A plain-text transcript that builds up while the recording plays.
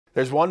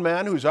There's one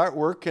man whose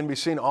artwork can be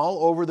seen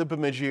all over the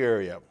Bemidji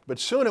area, but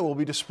soon it will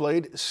be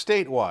displayed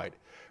statewide.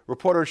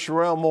 Reporter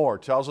Sherelle Moore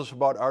tells us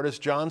about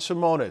artist John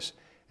Simonis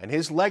and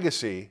his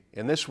legacy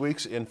in this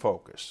week's In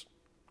Focus.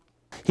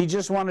 He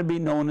just wanted to be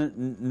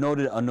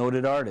a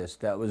noted artist.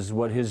 That was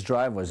what his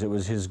drive was. It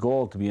was his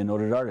goal to be a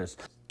noted artist.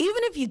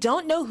 Even if you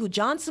don't know who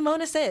John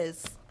Simonis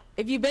is,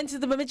 if you've been to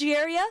the Bemidji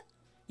area,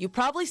 you've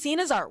probably seen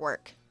his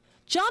artwork.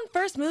 John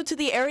first moved to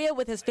the area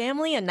with his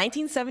family in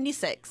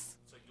 1976.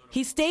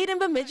 He stayed in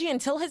Bemidji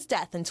until his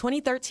death in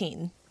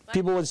 2013.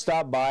 People would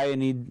stop by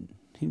and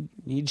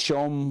he'd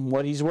show them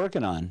what he's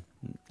working on.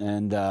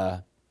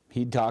 And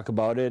he'd talk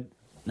about it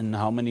and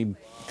how many,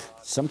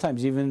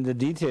 sometimes even the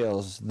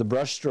details, the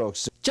brush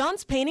strokes.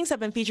 John's paintings have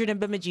been featured in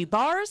Bemidji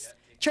bars,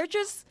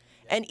 churches,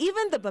 and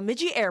even the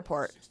Bemidji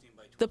airport.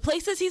 The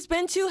places he's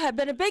been to have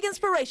been a big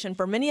inspiration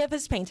for many of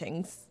his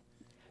paintings.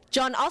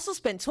 John also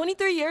spent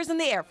 23 years in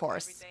the Air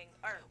Force,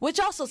 which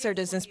also served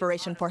as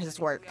inspiration for his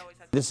work.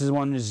 This is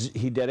one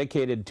he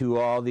dedicated to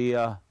all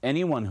the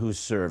anyone who's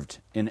served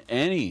in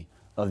any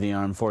of the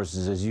armed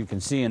forces, as you can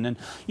see. And then,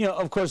 you know,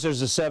 of course,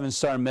 there's a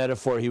 7-star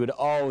metaphor he would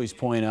always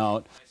point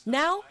out.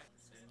 Now,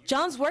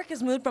 John's work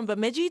has moved from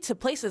Bemidji to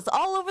places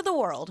all over the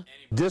world.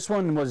 This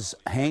one was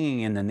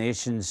hanging in the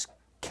nation's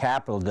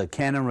capital, the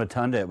Cannon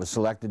Rotunda. It was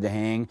selected to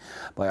hang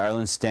by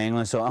Arlen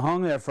Stanglin, so it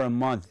hung there for a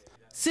month.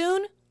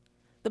 Soon,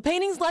 the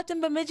paintings left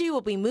in Bemidji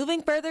will be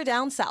moving further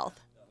down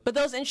south. But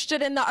those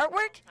interested in the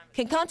artwork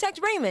can contact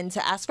Raymond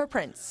to ask for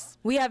prints.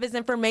 We have his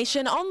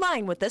information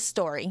online with this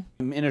story.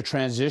 I'm in a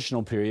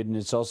transitional period, and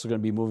it's also going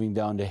to be moving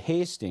down to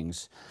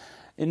Hastings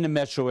in the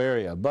metro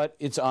area, but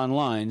it's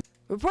online.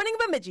 Reporting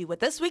Bemidji with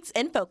this week's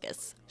In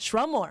Focus,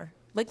 Sherelle Moore,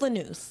 Lakeland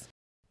News.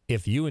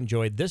 If you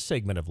enjoyed this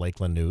segment of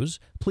Lakeland News,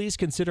 please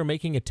consider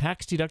making a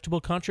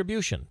tax-deductible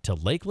contribution to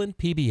Lakeland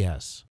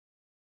PBS.